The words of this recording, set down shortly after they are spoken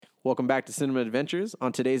Welcome back to Cinema Adventures.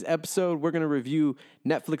 On today's episode, we're going to review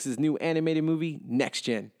Netflix's new animated movie, Next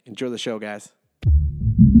Gen. Enjoy the show, guys.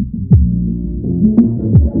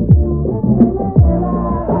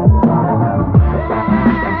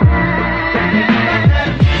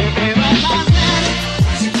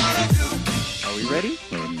 Are we ready?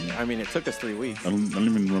 I mean, it took us 3 weeks. I don't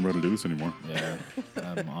even remember how to do this anymore. Yeah,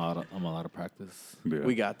 I'm out of practice. Yeah.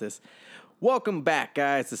 We got this. Welcome back,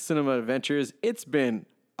 guys, to Cinema Adventures. It's been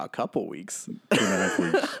a couple weeks.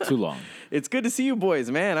 2.5 weeks. Too long. It's good to see you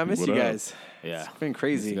boys, man. I miss What you up? guys. Yeah. It's been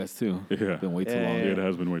crazy. You guys too. Yeah. It's been way too Yeah, long. Yeah, it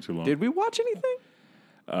has been way too long. Did we watch anything?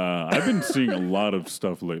 I've been seeing a lot of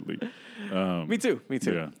stuff lately. Me too.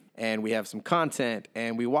 Yeah. And we have some content,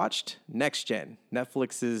 and we watched Next Gen,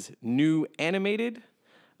 Netflix's new animated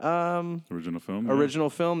Original film. yeah. original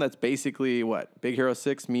film that's basically what? Big Hero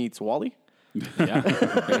 6 meets WALL-E? Yeah.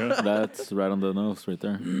 That's right on the nose right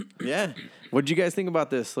there. Yeah. What did you guys think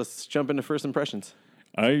about this? Let's jump into first impressions.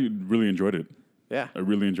 I really enjoyed it. Yeah. I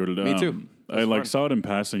really enjoyed it. Me too. It I was fun. saw it in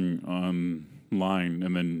passing online,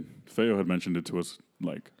 and then Theo had mentioned it to us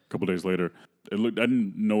like a couple days later. I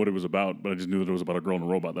didn't know what it was about, but I just knew that it was about a girl and a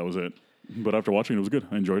robot. That was it. But after watching it, it was good.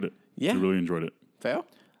 I enjoyed it. Yeah. I really enjoyed it. Theo?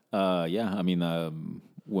 Yeah. I mean,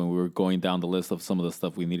 when we were going down the list of some of the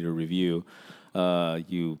stuff we needed to review,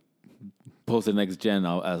 you posted Next Gen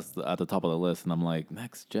as at the top of the list, and I'm like,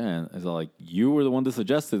 Next Gen? Is like you were the one that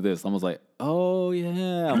suggested this? I was like, oh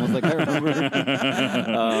yeah. I was like, I remember.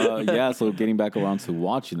 Yeah. So getting back around to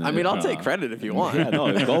watching it. I mean, I'll take credit if you want. Yeah,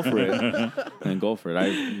 no, go for it. And go for it. I,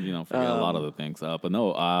 forget a lot of the things. But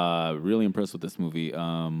no, really impressed with this movie.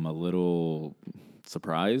 A little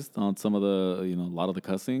surprised on some of the, a lot of the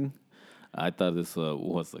cussing. I thought this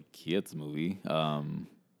was a kids movie.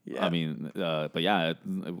 Yeah. I mean, but yeah,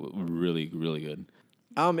 really, really good.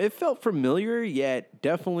 It felt familiar, yet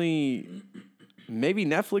definitely maybe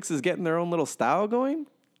Netflix is getting their own little style going.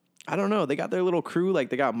 I don't know. They got their little crew. Like,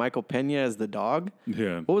 they got Michael Pena as the dog.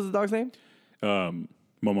 Yeah. What was the dog's name?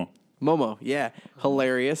 Momo. Momo. Yeah.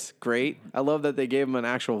 Hilarious. Great. I love that they gave him an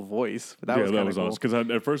actual voice. That was kind of cool. awesome. Because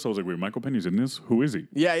at first I was like, wait, Michael Pena's in this? Who is he?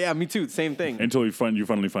 Yeah, me too. Same thing. Until you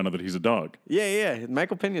finally find out that he's a dog. Yeah.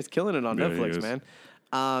 Michael Pena's killing it on Yeah, he Netflix, is. man.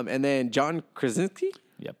 And then John Krasinski?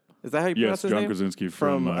 Yep. Is that how you Yes, pronounce his John name? Krasinski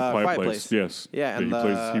from Quiet Place. Yes. Yeah, and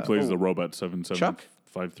he plays the the robot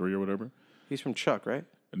 7753 or whatever. He's from Chuck, right?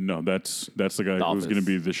 No, that's the guy The who's going to Office.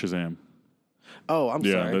 be the Shazam. Oh, I'm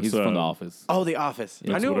Yeah, sorry. that's, He's from The Office. Oh, The Office.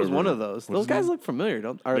 I That's knew it was whatever. one of those. What's Those his guys name? look familiar,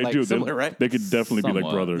 don't? Or They like do. similar, right? They could definitely be like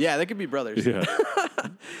Somewhat. brothers. Yeah, they could be brothers. Yeah.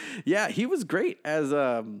 Yeah, he was great as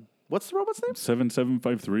what's the robot's name?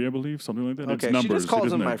 7753, I believe, something like that. Okay, it's she numbers. just calls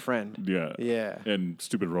doesn't him my have- friend. Yeah. Yeah. And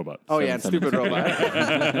stupid robot. Oh yeah, and stupid robot.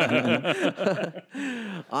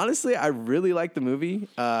 Honestly, I really liked the movie.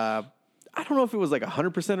 I don't know if it was like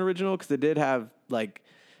 100% original because it did have like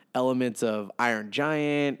elements of Iron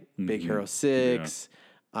Giant, Big Hero 6,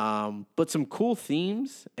 but some cool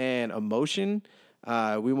themes and emotion.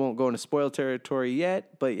 We won't go into spoil territory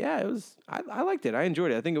yet, but yeah, it was. I liked it. I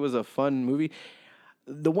enjoyed it. I think it was a fun movie.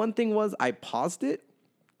 The one thing was I paused it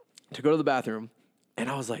to go to the bathroom, and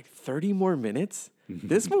I was like, 30 more minutes?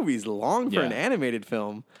 This movie's long for an Yeah. animated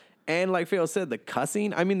film. And like Phil said, the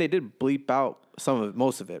cussing, I mean, they did bleep out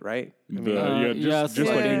most of it, right? I mean, Just like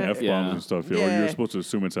yeah. F-bombs Yeah. and stuff. Yeah. Yeah. You're supposed to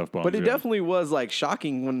assume it's F-bombs. but it yeah. definitely was like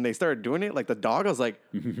shocking when they started doing it. Like the dog, I was like,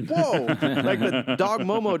 whoa. Like the dog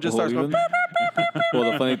Momo just starts going,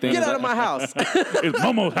 Well, the funny thing get is out of my house. It's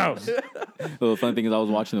Momo's house. Well, the funny thing is, I was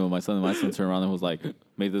watching it with my son, and my son turned around and was like,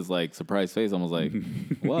 made this like surprise face. I was like,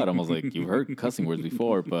 "What?" I was like, "You've heard cussing words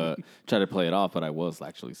before," but tried to play it off. But I was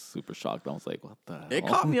actually super shocked. I was like, "What the?" It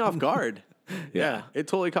hell? caught me off guard. Yeah, it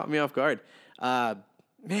totally caught me off guard.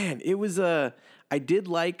 Man, it was I did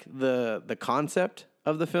like the concept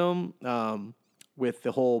of the film with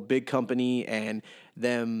the whole big company and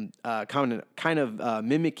them kind of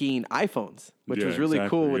mimicking iPhones, which Yeah, was really exactly,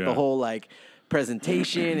 cool with the yeah. whole like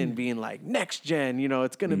presentation and being like next gen,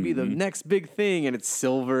 it's going to be the next big thing, and it's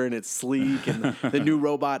silver and it's sleek, and the new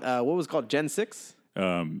robot, what was it called, Gen 6?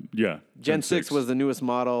 Yeah. Gen 6 was the newest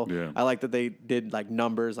model. Yeah. I like that they did like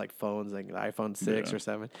numbers, like phones, like the iPhone 6 Yeah. or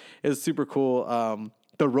 7. It was super cool.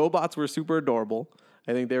 The robots were super adorable.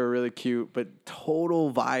 I think they were really cute, but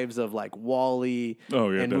total vibes of like WALL-E Oh,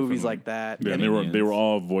 yeah, and movies definitely. like that. Yeah, And- and they were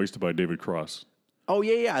all voiced by David Cross. oh,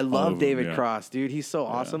 yeah. I love of them, David yeah. Cross, dude. He's so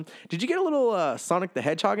awesome. Did you get a little Sonic the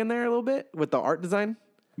Hedgehog in there a little bit with the art design?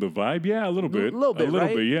 The vibe, yeah, a little bit. A little bit,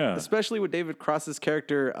 right? Yeah. Especially with David Cross's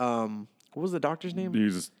character. What was the doctor's name?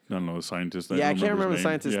 He's, I don't know, the scientist. Yeah, I can't remember the his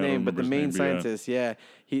scientist's Yeah, I don't name, but the remember his main name, yeah. scientist,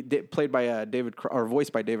 he played by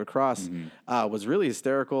voiced by David Cross, was really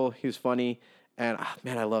hysterical. He was funny, And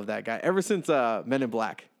man, I love that guy. Ever since Men in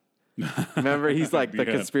Black. Remember, he's like the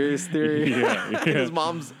conspiracy theory in his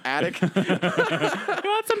mom's attic. You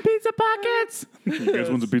want some pizza pockets? You guys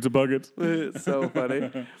want some pizza buckets? It's so funny.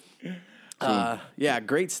 Yeah,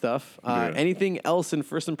 great stuff. Anything else in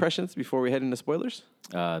first impressions before we head into spoilers?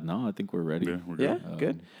 No, I think we're ready. Yeah, we're Yeah,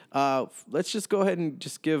 good. good. Let's just go ahead and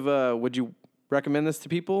just give. Would you recommend this to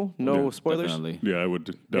people? No spoilers. Definitely. Yeah, I would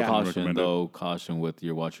definitely Caution recommend though. Caution with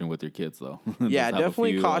you're watching with your kids though. Yeah, Just have a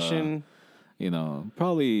definitely few, caution.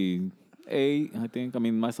 Probably 8. I think. I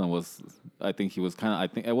mean, my son was. I think he was kind of. I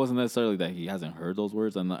think it wasn't necessarily that he hasn't heard those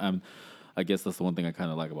words, and I guess that's the one thing I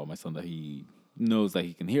kind of like about my son, that he knows that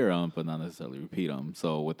he can hear them, but not necessarily repeat them.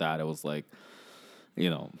 So with that, it was like,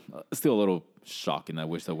 still a little shocking. I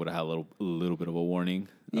wish I would have had a little bit of a warning.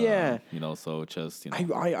 Yeah. So just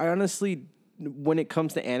I honestly, when it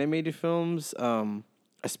comes to animated films,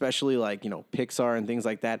 especially like Pixar and things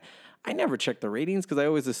like that, I never check the ratings because I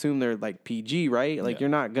always assume they're like PG, right? Like you're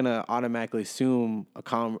not gonna automatically assume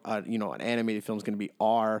an animated film is gonna be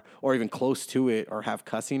R or even close to it or have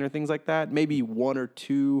cussing or things like that. Maybe 1 or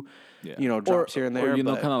 2, drops here and there. Or, kind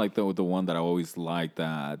of like the one that I always liked,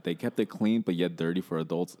 that they kept it clean but yet dirty for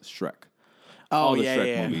adults. Shrek. All the the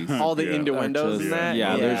Shrek movies. all the Yeah. innuendos in that.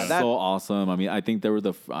 They're that- so awesome. I mean, I think they were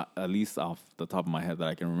at least off the top of my head that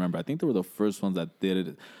I can remember, I think they were the first ones that did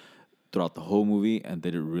it throughout the whole movie and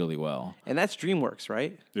did it really well. And that's DreamWorks,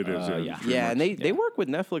 right? It is. yeah. Yeah, and they work with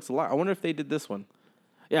Netflix a lot. I wonder if they did this one.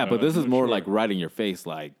 Yeah, but this is I'm more sure. like right in your face,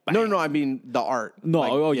 like bang. No, I mean the art. No,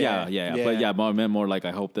 Like, yeah. But I meant more like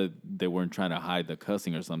I hope that they weren't trying to hide the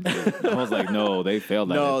cussing or something. I was like, no, they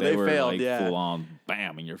failed at No, it. they were failed, like yeah. full on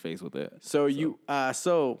bam in your face with it. So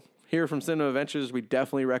here from Cinema Adventures, we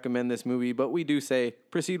definitely recommend this movie, but we do say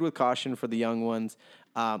proceed with caution for the young ones.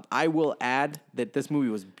 I will add that this movie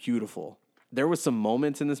was beautiful. There was some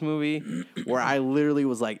moments in this movie where I literally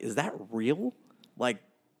was like, is that real? Like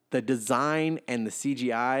the design and the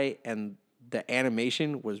CGI and the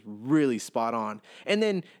animation was really spot on. And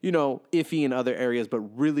then, iffy in other areas, but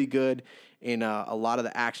really good in a lot of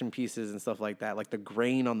the action pieces and stuff like that. Like the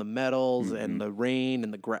grain on the metals and the rain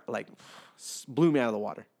and blew me out of the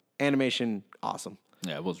water. Animation, awesome.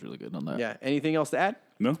 Yeah, it was really good on that. Yeah. Anything else to add?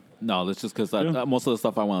 No? That's just because most of the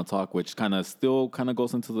stuff I want to talk, which still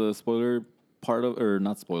goes into the spoiler part of, or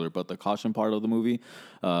not spoiler, but the caution part of the movie.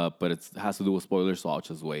 But it has to do with spoilers, so I'll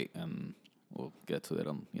just wait and we'll get to it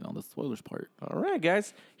on the spoilers part. All right,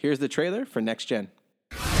 guys. Here's the trailer for Next Gen.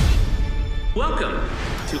 Welcome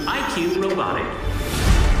to IQ Robotic.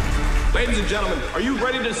 Ladies and gentlemen, are you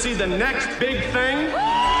ready to see the next big thing?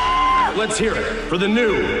 Let's hear it for the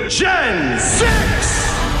new Gen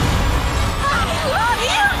 6!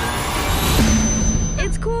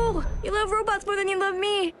 It's cool. You love robots more than you love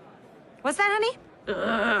me. What's that, honey?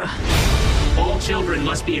 All children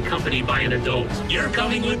must be accompanied by an adult. You're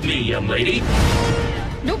coming with me, young lady.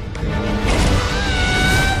 Nope.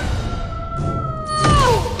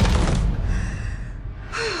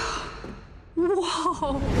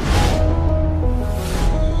 Whoa.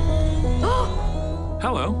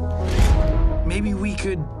 Hello. Maybe we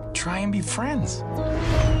could try and be friends.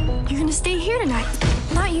 You're gonna stay here tonight.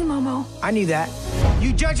 Not you, Momo. I knew that.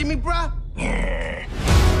 You judging me, bruh?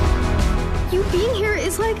 You being here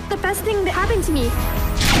is like the best thing that happened to me.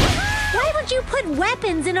 Why would you put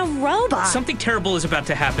weapons in a robot? Something terrible is about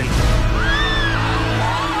to happen.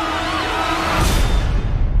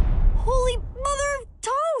 Holy mother of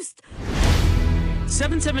toast!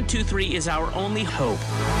 7723 is our only hope.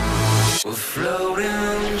 We're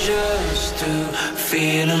floating just to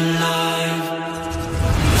feel alive.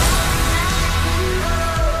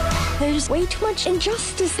 There's way too much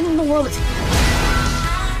injustice in the world.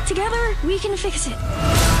 Together, we can fix it.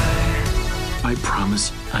 I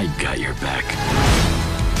promise I got your back.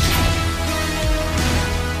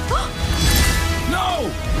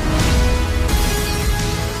 No!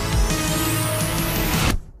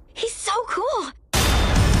 He's so cool.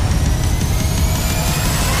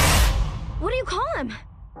 What do you call him?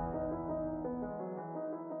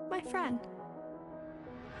 My friend.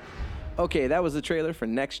 Okay, that was the trailer for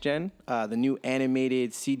Next Gen, the new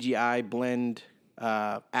animated CGI blend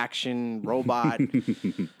action robot,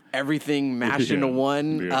 everything mashed into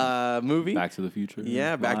one movie. Back to the Future.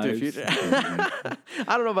 Yeah, Back to the vibes. Future.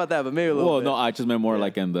 I don't know about that, but maybe a little bit. No, I just meant more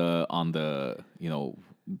like on the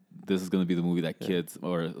this is gonna be the movie that kids,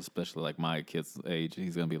 or especially like my kid's age,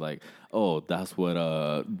 he's gonna be like, oh, that's what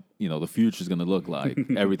the future's gonna look like.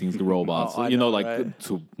 Everything's the robots. I know, right?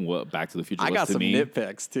 to what Back to the Future. I was got to some me.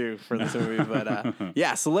 nitpicks too for this movie, but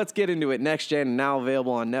yeah. So let's get into it. Next Gen, now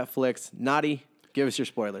available on Netflix. Naughty, give us your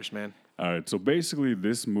spoilers, man. All right, so basically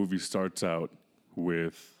this movie starts out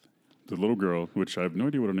with the little girl, which I have no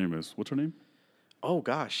idea what her name is. What's her name? Oh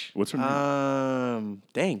gosh. What's her name?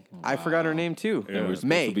 Dang. I forgot her name too. Yeah. We're supposed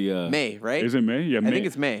May. to be, May, right? Is it May? Yeah, May. I think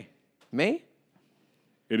it's May. May?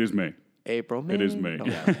 It is May. April, May. It is May. No.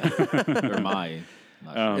 Or my.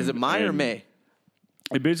 Not sure. Is it May or and- May?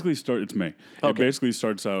 It basically starts. It's May. It Okay. basically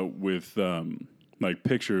starts out with like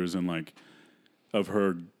pictures and like of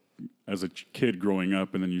her as a kid growing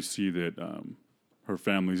up, and then you see that her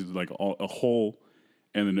family's like a whole,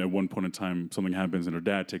 and then at one point in time something happens and her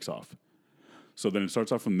dad takes off. So then it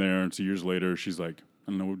starts off from there, and 2 years later she's like,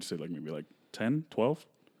 I don't know, what would you say, like maybe like 10, 12?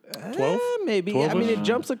 12? Maybe. 12 I mean, -ish? it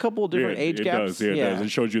jumps a couple different age it gaps. Does, yeah, it does. It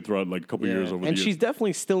shows you throughout like a couple years over And the she's years.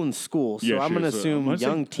 definitely still in school, so Yeah, I'm she going to is. assume I'd say-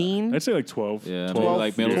 young teen. I'd say like 12. Yeah, 12, maybe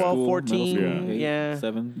like middle 12, school, 14, middle school, maybe yeah.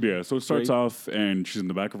 7. Yeah, so it starts Grade. off and she's in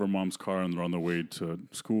the back of her mom's car and they're on their way to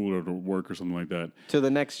school or to work or something like that. To the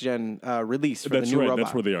next gen release for That's the new right. robot.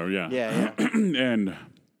 That's where they are. Yeah. Yeah, yeah. And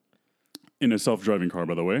in a self-driving car,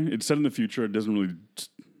 by the way, it's set in the future. It doesn't really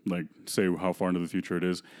like say how far into the future it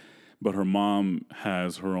is, but her mom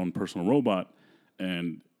has her own personal robot,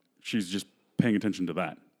 and she's just paying attention to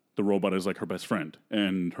that. The robot is like her best friend,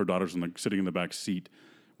 and her daughter's like sitting in the back seat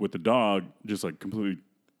with the dog, just like completely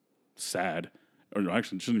sad. Or no,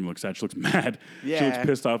 actually, she doesn't even look sad. She looks mad. She looks Yeah.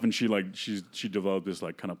 pissed off, and she developed this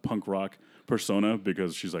like kind of punk rock persona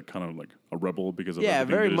because she's like kind of like a rebel because of Yeah, everything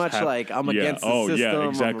very that has much happened. like, I'm against the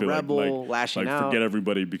system, I'm a rebel, lashing out. Forget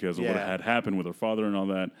everybody because of what Yeah. had happened with her father and all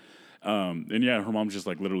that. And yeah, her mom's just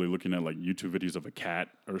like literally looking at like YouTube videos of a cat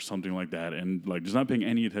or something like that, and like just not paying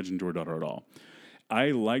any attention to her daughter at all.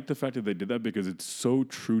 I like the fact that they did that because it's so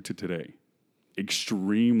true to today,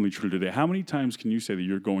 extremely true to today. How many times can you say that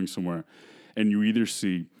you're going somewhere and you either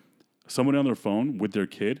see somebody on their phone with their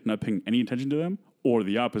kid not paying any attention to them, or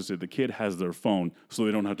the opposite, the kid has their phone so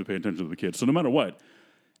they don't have to pay attention to the kid. So no matter what,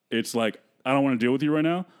 it's like, I don't want to deal with you right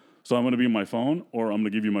now, so I'm going to be on my phone, or I'm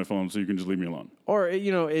going to give you my phone so you can just leave me alone. Or,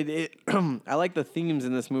 you know, I like the themes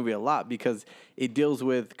in this movie a lot because it deals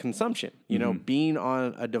with consumption, you know, being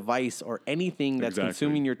on a device or anything that's Exactly.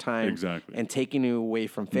 consuming your time Exactly. and taking you away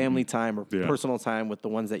from family time or Yeah. personal time with the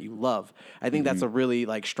ones that you love. I think that's a really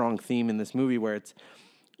like strong theme in this movie where it's,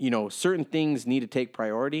 you know, certain things need to take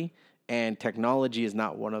priority and technology is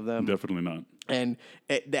not one of them. Definitely not. And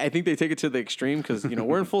I think they take it to the extreme because, you know,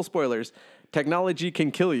 we're in full spoilers. Technology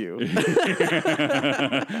can kill you.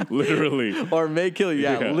 Literally. Or may kill you.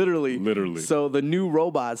 Yeah, Yeah, literally. literally. So the new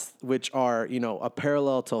robots, which are, you know, a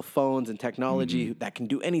parallel to phones and technology that can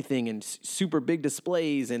do anything and super big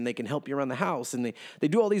displays and they can help you around the house and they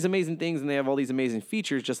do all these amazing things and they have all these amazing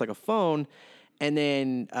features just like a phone. And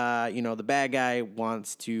then, you know, the bad guy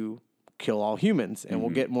wants to kill all humans and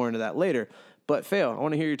we'll get more into that later. But Feo, I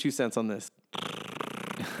want to hear your 2 cents on this.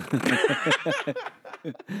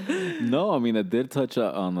 No, I mean, it did touch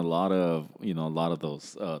on a lot of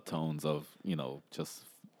those tones of, you know, just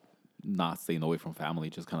not staying away from family,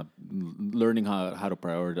 just kind of learning how to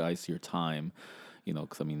prioritize your time, you know,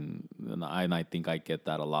 because I mean, and I think I get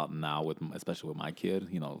that a lot now especially with my kid,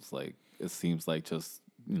 you know, it's like, it seems like just,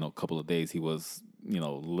 you know, a couple of days he was, you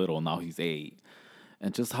know, little, now he's 8.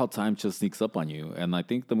 And just how time just sneaks up on you. And I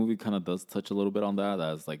think the movie kind of does touch a little bit on that.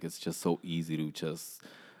 As like, it's just so easy to just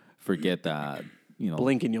forget that, you know.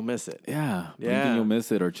 Blink and you'll miss it. Yeah. Blink and you'll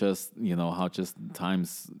miss it. Or just, you know, how just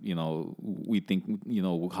times, you know, we think, you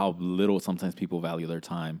know, how little sometimes people value their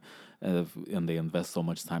time. And they invest so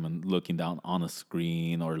much time in looking down on a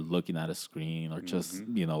screen or looking at a screen or just,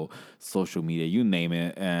 you know, social media, you name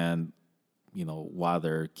it. And, you know, while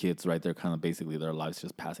their kids right there, kind of basically their lives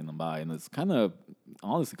just passing them by. And it's kind of,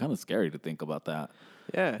 honestly, kind of scary to think about that.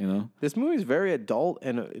 Yeah. You know? This movie is very adult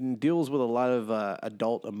and deals with a lot of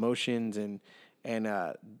adult emotions and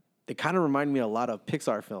they kind of remind me a lot of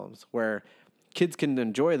Pixar films where kids can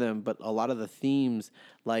enjoy them, but a lot of the themes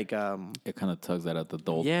like it kind of tugs at the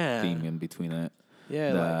adult Yeah. theme in between it.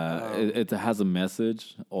 Yeah, that it has a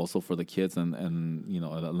message also for the kids and you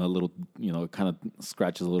know, a little, you know, it kind of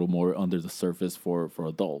scratches a little more under the surface for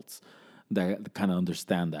adults that kind of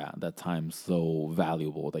understand that time's so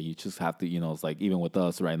valuable that you just have to, you know, it's like even with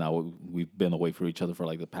us right now, we've been away from each other for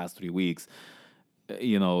like the past 3 weeks.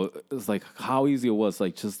 You know, it's like how easy it was,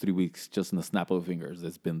 like just 3 weeks, just in the snap of fingers.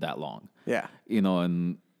 It's been that long. Yeah. You know,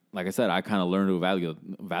 and like I said, I kind of learned to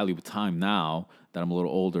value time now that I'm a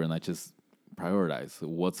little older, and I just prioritize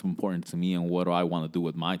what's important to me and what do I want to do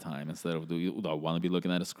with my time instead of do I want to be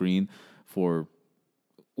looking at a screen for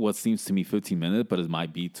what seems to me 15 minutes, but it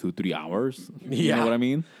might be 2-3 hours. You know what I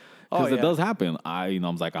mean? Because it does happen. You know,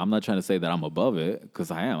 I'm like, I'm not trying to say that I'm above it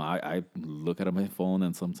because I am. I look at my phone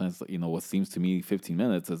and sometimes, you know, what seems to me 15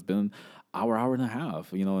 minutes has been hour and a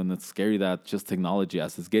half, and it's scary that just technology,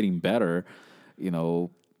 as it's getting better,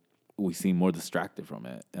 we seem more distracted from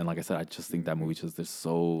it. And like I said, I just think that movie just did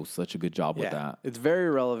such a good job with that. It's very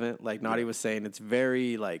relevant. Like Naughty was saying, it's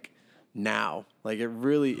very like now. Like it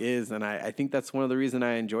really is. And I think that's one of the reasons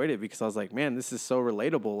I enjoyed it, because I was like, man, this is so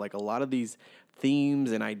relatable. Like a lot of these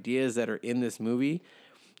themes and ideas that are in this movie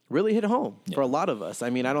really hit home for a lot of us. I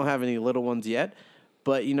mean, I don't have any little ones yet,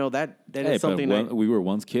 but that is something that we were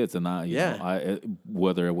once kids, and not,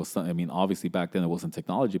 whether it was obviously back then it wasn't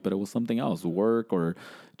technology, but it was something else, work or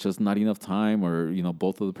just not enough time, or,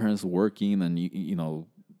 both of the parents working, and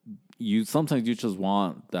you sometimes you just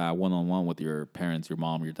want that one-on-one with your parents, your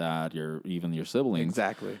mom, your dad, even your siblings.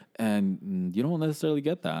 Exactly. And you don't necessarily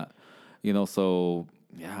get that, so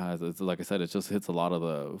yeah, it's like I said, it just hits a lot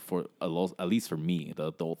of at least for me, the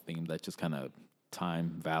adult theme that just kind of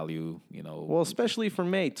time, value, Well, especially for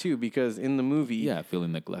May too, because in the movie,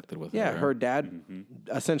 feeling neglected with her dad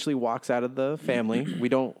essentially walks out of the family. We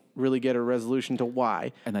don't really get a resolution to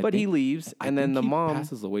why, but he leaves, and then the mom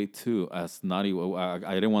passes away too. As Naughty,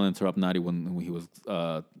 I didn't want to interrupt Naughty when he was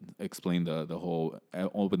explaining the whole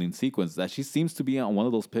opening sequence, that she seems to be on one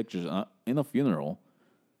of those pictures in a funeral.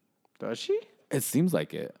 Does she? It seems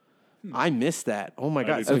like it. I missed that. Oh my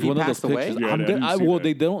god! It's So he one of those passed away. pictures.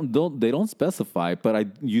 Yeah, They don't specify, but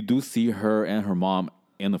you do see her and her mom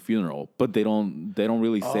in the funeral, but they don't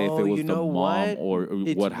really say if it was the mom or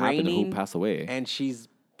what happened, who passed away. And she's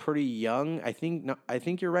pretty young. I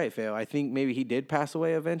think you're right, Feo. I think maybe he did pass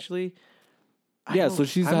away eventually. So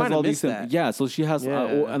she has all these things. Yeah, so she has,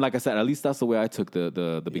 and like I said, at least that's the way I took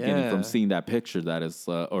the beginning from seeing that picture that is,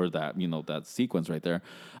 or that that sequence right there.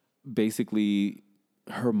 Basically,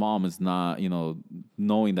 her mom is not,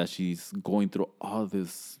 knowing that she's going through all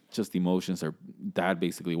this just emotions. Her dad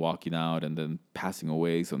basically walking out and then passing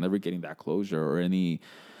away, so never getting that closure or any,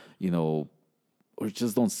 or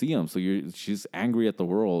just don't see him. So she's angry at the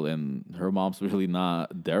world, and her mom's really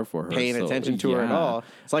not there for her, paying attention to her at all.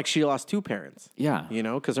 It's like she lost two parents. Yeah,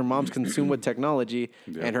 because her mom's consumed with technology,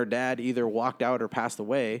 and her dad either walked out or passed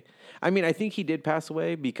away. I mean, I think he did pass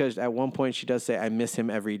away, because at one point she does say, "I miss him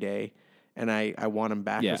every day, and I want him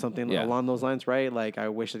back," or something along those lines, right? Like, I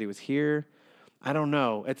wish that he was here. I don't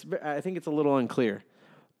know. I think it's a little unclear,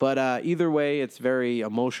 but either way, it's very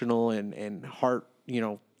emotional and heart.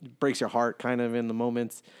 Breaks your heart kind of in the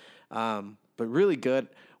moments, but really good.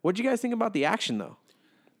 What did you guys think about the action, though?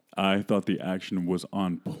 I thought the action was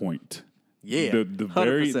on point. Yeah, the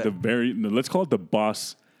very let's call it the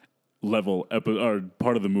boss level or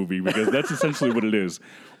part of the movie, because that's essentially what it is.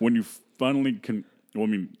 When you finally can. Well, I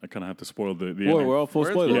mean, I kind of have to spoil the we're all full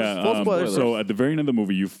spoilers. Yeah, full spoilers. So at the very end of the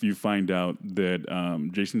movie, you find out that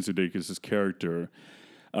Jason Sudeikis' character,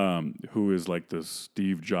 who is like the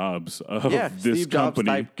Steve Jobs of this Steve Jobs company.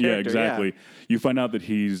 type character, exactly. You find out that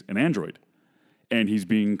he's an android, and he's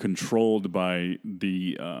being controlled by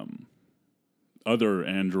the other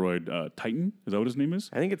android, Titan. Is that what his name is?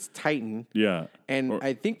 I think it's Titan. Yeah. And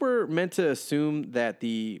I think we're meant to assume that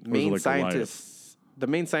the main scientist... The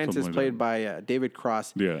main scientist, like played by David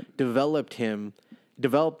Cross, Yeah. developed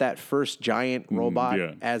that first giant robot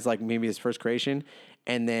yeah. as like maybe his first creation,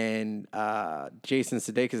 and then Jason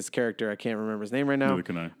Sudeikis' character, I can't remember his name right now. Neither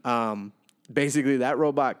can I. Basically, that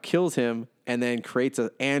robot kills him and then creates an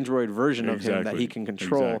android version of him that he can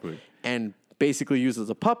control, and basically uses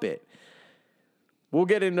a puppet. We'll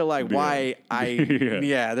get into like why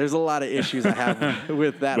there's a lot of issues I have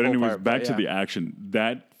with that. But whole anyways, part, back to the action.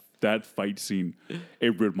 That fight scene,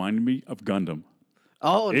 it reminded me of Gundam.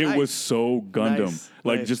 Oh, it was so Gundam.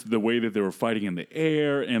 Nice. Just the way that they were fighting in the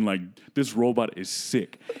air, and like this robot is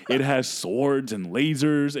sick. It has swords and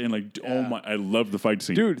lasers, and I love the fight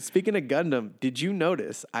scene. Dude, speaking of Gundam, did you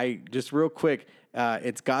notice? Just real quick,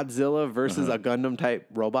 it's Godzilla versus a Gundam type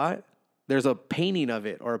robot. There's a painting of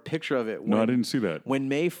it or a picture of it. No, I didn't see that. When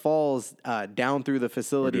May falls down through the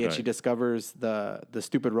facility and she discovers the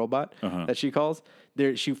stupid robot that she calls,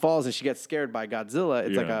 she falls and she gets scared by Godzilla.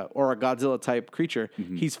 It's like a Godzilla type creature.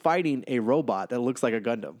 Mm-hmm. He's fighting a robot that looks like a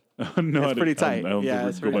Gundam. No, it's pretty tight. I don't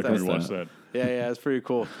think we'll go back and watch that. Yeah, it's pretty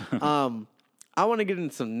cool. I want to get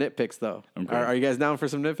into some nitpicks though. Okay. Are you guys down for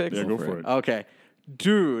some nitpicks? Yeah, go for it. Okay.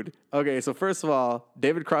 Dude. Okay, so first of all,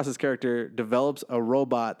 David Cross's character develops a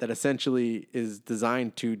robot that essentially is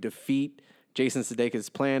designed to defeat Jason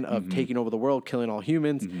Sudeikis' plan of taking over the world, killing all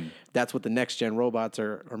humans. Mm-hmm. That's what the next gen robots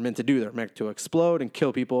are meant to do. They're meant to explode and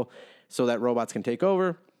kill people so that robots can take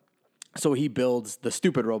over. So he builds the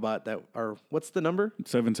stupid robot what's the number?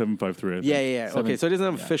 7753. I think. Yeah. Okay, so it doesn't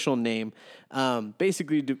have an official name.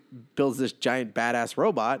 Basically builds this giant badass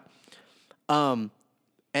robot.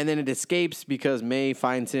 And then it escapes because May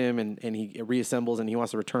finds him and he reassembles and he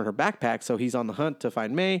wants to return her backpack. So he's on the hunt to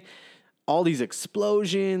find May. All these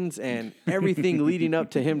explosions and everything leading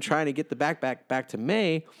up to him trying to get the backpack back to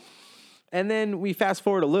May. And then we fast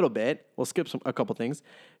forward a little bit. We'll skip a couple things.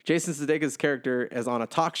 Jason Sudeikis' character is on a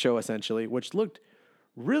talk show, essentially, which looked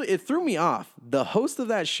really, it threw me off. The host of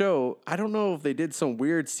that show, I don't know if they did some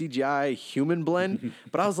weird CGI human blend,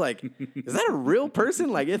 but I was like, is that a real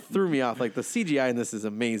person? Like, it threw me off. Like, the CGI in this is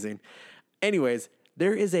amazing. Anyways,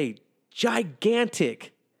 there is a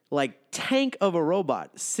gigantic, like, tank of a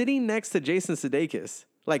robot sitting next to Jason Sudeikis.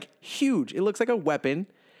 Like, huge. It looks like a weapon.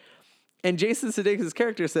 And Jason Sudeikis'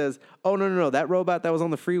 character says, "Oh, no, that robot that was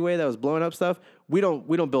on the freeway that was blowing up stuff, we don't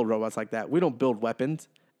build robots like that. We don't build weapons."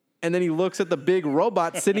 And then he looks at the big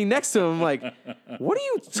robot sitting next to him like, "What are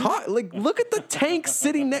you talking? Like, look at the tank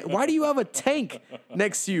sitting next. Why do you have a tank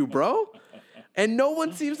next to you, bro?" And no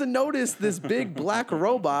one seems to notice this big black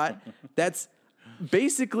robot that's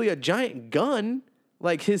basically a giant gun,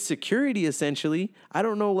 like his security, essentially. I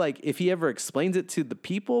don't know, like, if he ever explains it to the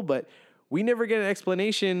people, but we never get an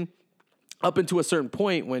explanation up until a certain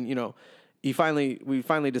point when, you know, we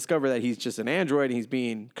finally discover that he's just an android and he's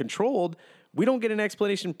being controlled. We don't get an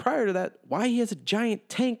explanation prior to that why he has a giant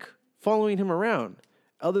tank following him around.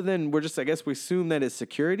 Other than we assume that it's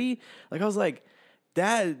security. Like, I was like,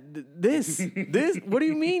 Dad, this, what do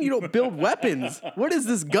you mean you don't build weapons? What is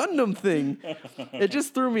this Gundam thing? It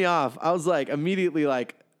just threw me off. I was like immediately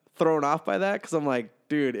like thrown off by that because I'm like,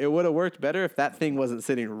 dude, it would have worked better if that thing wasn't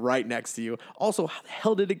sitting right next to you. Also, how the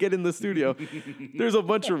hell did it get in the studio? There's a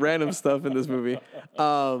bunch of random stuff in this movie.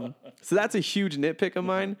 So that's a huge nitpick of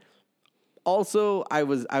mine. Also, I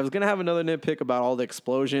was gonna have another nitpick about all the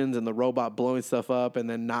explosions and the robot blowing stuff up and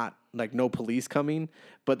then no police coming.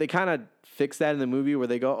 But they kind of fix that in the movie where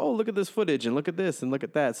they go, "Oh, look at this footage and look at this and look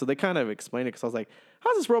at that." So they kind of explain it because I was like,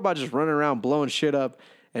 how's this robot just running around blowing shit up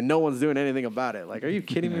and no one's doing anything about it? Like, are you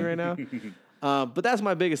kidding me right now? But that's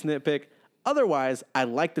my biggest nitpick. Otherwise, I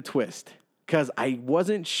like the twist because I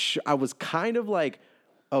wasn't sure. I was kind of like,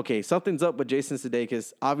 okay, something's up with Jason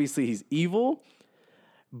Sudeikis. Obviously, he's evil.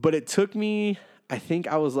 But it took me, I think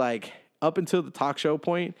I was like, up until the talk show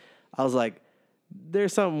point, I was like,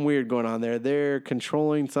 there's something weird going on there. They're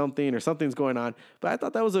controlling something or something's going on. But I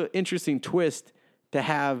thought that was an interesting twist to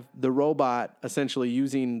have the robot essentially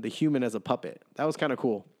using the human as a puppet. That was kind of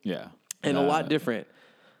cool. Yeah. And a lot different.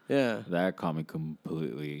 Yeah. That caught me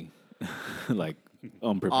completely like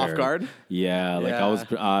unprepared. Off guard? Yeah, like Yeah.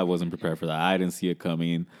 I wasn't prepared for that. I didn't see it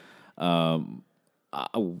coming. Talking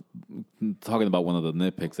about one of the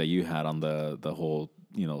nitpicks that you had on the whole,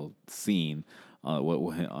 you know, scene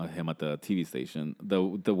with him at the TV station.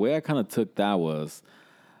 The way I kind of took that was,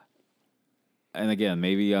 and again,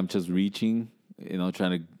 maybe I'm just reaching, you know,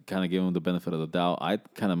 trying to kind of give him the benefit of the doubt. I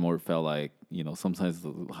kind of more felt like, you know, sometimes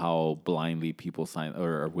how blindly people sign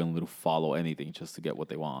or are willing to follow anything just to get what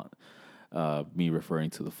they want. Me referring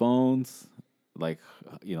to the phones, like,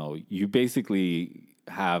 you know, you basically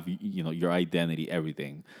have, you know, your identity,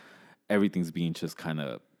 everything's being just kind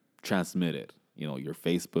of transmitted. You know, your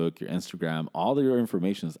Facebook, your Instagram, all of your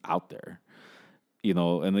information is out there. You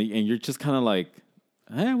know, and you're just kind of like,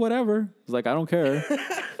 whatever. It's like, I don't care.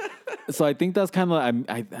 So I think that's kind of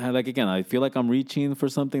I like, again, I feel like I'm reaching for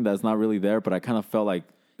something that's not really there, but I kind of felt like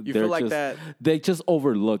they just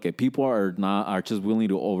overlook it. People are just willing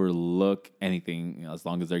to overlook anything as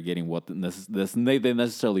long as they're getting what they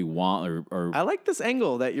necessarily want or I like this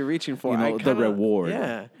angle that you're reaching for. You know, the reward.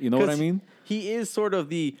 Yeah. You know what I mean? He is sort of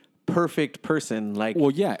the perfect person. Like,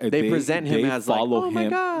 well, yeah, they present him as like, oh my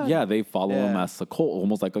God. Yeah, they follow him as a cult,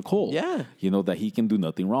 almost like a cult. Yeah. You know, that he can do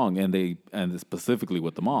nothing wrong. And specifically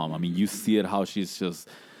with the mom. I mean, you see it how she's just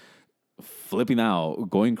flipping out,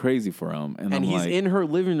 going crazy for him. And I'm he's like, in her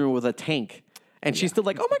living room with a tank. And she's still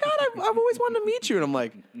like, oh my God, I've always wanted to meet you. And I'm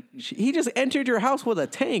like, he just entered your house with a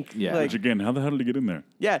tank. Yeah. Like, Which again, how the hell did he get in there?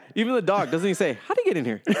 yeah, even the dog, doesn't he say, how'd he get in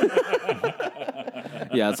here?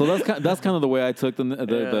 yeah, so that's kind of the way I took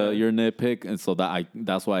your nitpick, and so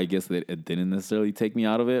that's why I guess that it didn't necessarily take me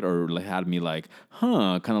out of it or had me like,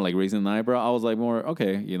 kind of like raising an eyebrow. I was like more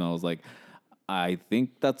okay, you know, I was like, I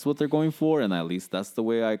think that's what they're going for, and at least that's the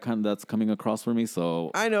way that's coming across for me.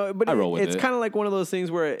 So I know, but it's kind of like one of those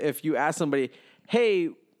things where if you ask somebody, hey,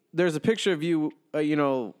 there's a picture of you, you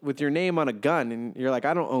know, with your name on a gun, and you're like,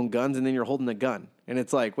 I don't own guns, and then you're holding a gun. And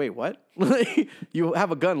it's like, wait, what? You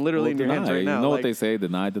have a gun literally in your hands right now. You know like, what they say?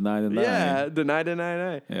 Deny. Yeah,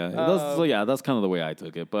 deny. Yeah, that's kind of the way I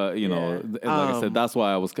took it. But, you know, like I said, that's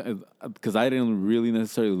why I was, because I didn't really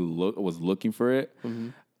necessarily was looking for it. Mm-hmm.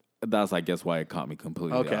 That's, I guess, why it caught me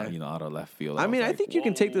completely out of left field. I mean, I think you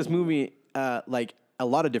can take this movie like a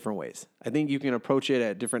lot of different ways. I think you can approach it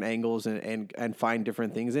at different angles and find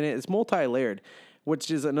different things in it. It's multi-layered, which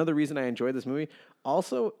is another reason I enjoyed this movie.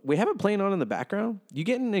 Also, we have it playing on in the background. You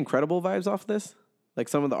getting Incredible vibes off this? Like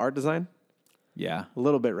some of the art design? Yeah. A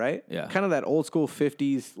little bit, right? Yeah. Kind of that old school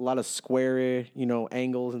 50s, a lot of square,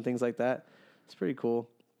 angles and things like that. It's pretty cool.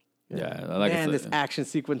 Yeah. Like Man, this action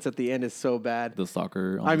sequence at the end is so bad. the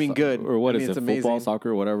soccer. Good. Or what is it's it? amazing. Football,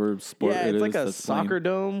 soccer, whatever sport Yeah, it it's is. like a that's soccer playing.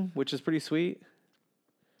 dome, which is pretty sweet.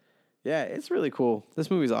 Yeah, it's really cool. This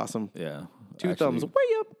movie's awesome. Yeah. Two thumbs way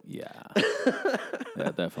up. Yeah.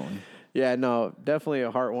 Yeah, definitely. Yeah, no, definitely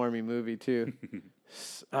a heartwarming movie too.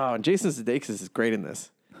 And Jason Sudeikis is great in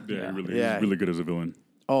this. Yeah, he's Yeah. really good as a villain.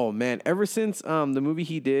 Oh man, ever since the movie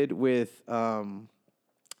he did with the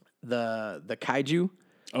kaiju.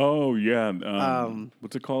 Oh yeah.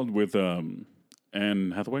 What's it called with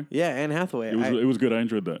Anne Hathaway? Yeah, Anne Hathaway. It was good. I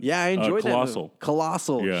enjoyed that. Yeah, I enjoyed Colossal. that.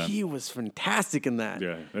 Colossal. Yeah. He was fantastic in that.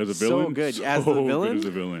 Yeah, as a So villain. good. So As the good villain? as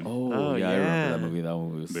a villain. Oh, yeah, I yeah. remember that movie. That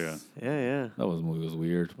one was Yeah. Yeah. That movie was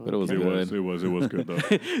weird, but it was It good. was good though.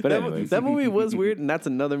 But That, anyways, that movie was weird, and that's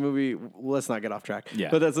another movie. Let's not get off track. Yeah.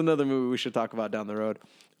 But that's another movie we should talk about down the road.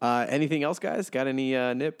 Anything else, guys? Got any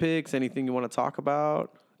nitpicks? Anything you want to talk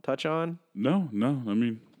about? Touch on? No. I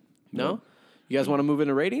mean, No? You guys want to move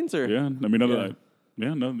into ratings? Or? yeah. I mean,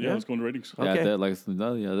 let's go into ratings. yeah, Okay.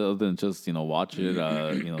 other than just watch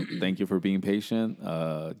it. Thank you for being patient.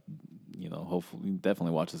 Hopefully,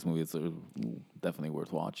 definitely watch this movie. It's definitely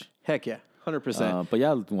worth watch. Heck yeah. 100%. But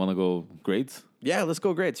yeah, want to go grades? Yeah, let's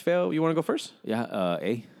go grades. Phil, you want to go first? Yeah,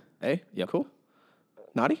 A. A? Yep. Cool.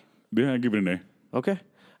 Naughty? Yeah, I give it an A. Okay.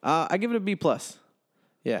 I give it a B+.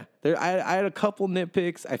 Yeah. I had a couple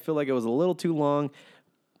nitpicks. I feel like it was a little too long.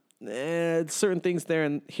 Certain things there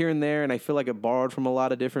and here and there, and I feel like it borrowed from a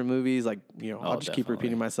lot of different movies. Like, I'll just keep definitely.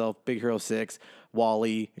 repeating myself. Big Hero 6,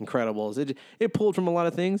 WALL-E, Incredibles. It pulled from a lot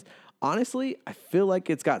of things. Honestly, I feel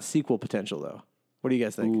like it's got sequel potential, though. What do you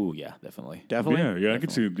guys think? Ooh, yeah, definitely. Definitely? Yeah, I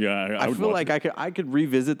could see. Yeah, I would feel watch like it. I could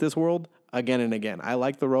revisit this world again and again. I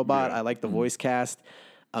like the robot. Yeah. I like the voice cast.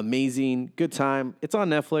 Amazing. Good time. It's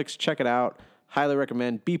on Netflix. Check it out. Highly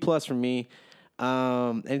recommend. B+ from me.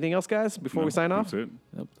 Anything else, guys, before we sign off? That's it.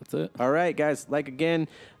 Yep, that's it. All right, guys. Like again,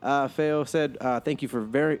 Feo said, thank you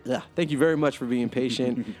very much for being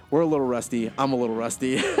patient. We're a little rusty. I'm a little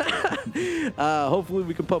rusty. Hopefully,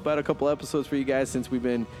 we can pump out a couple episodes for you guys since we've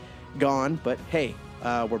been gone. But hey,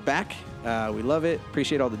 we're back. We love it.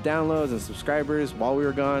 Appreciate all the downloads and subscribers while we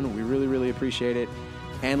were gone. We really, really appreciate it.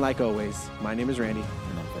 And like always, my name is Randy.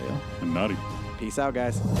 And I'm Theo. And naughty. Peace out,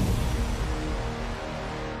 guys.